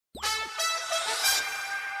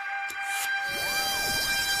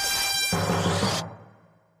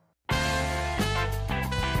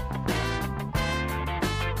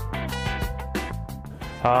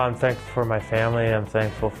I'm thankful for my family. I'm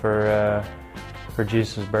thankful for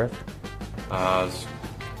Jesus' birth. It's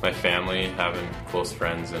my family, having close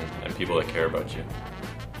friends and people that care about you.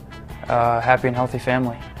 Happy and healthy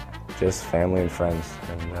family. Just family and friends,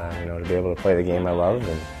 and to be able to play the game I love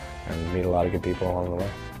and meet a lot of good people along the way.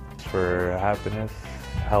 For happiness,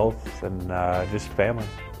 health, and just family.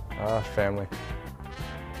 Family.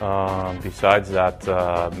 Besides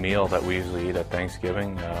that meal that we usually eat at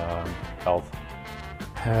Thanksgiving, health.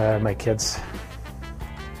 My kids.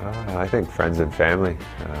 I think friends and family,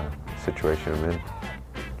 situation I'm in.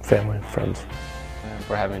 Family and friends.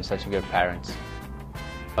 For having such good parents.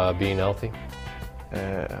 Being healthy.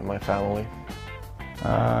 My family.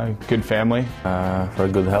 Good family. For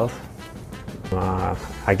good health.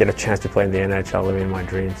 I get a chance to play in the NHL, living my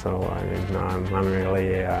dream, so I'm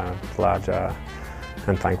really glad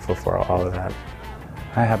and thankful for all of that.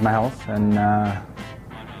 I have my health and,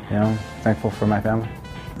 thankful for my family.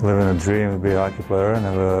 Living a dream to be a hockey player and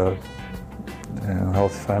have a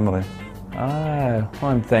healthy family. Well,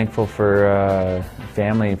 I'm thankful for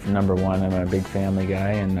family, for number one. I'm a big family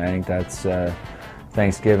guy, and I think that's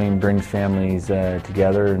Thanksgiving brings families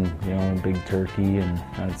together, and a big turkey, and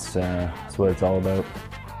that's what it's all about.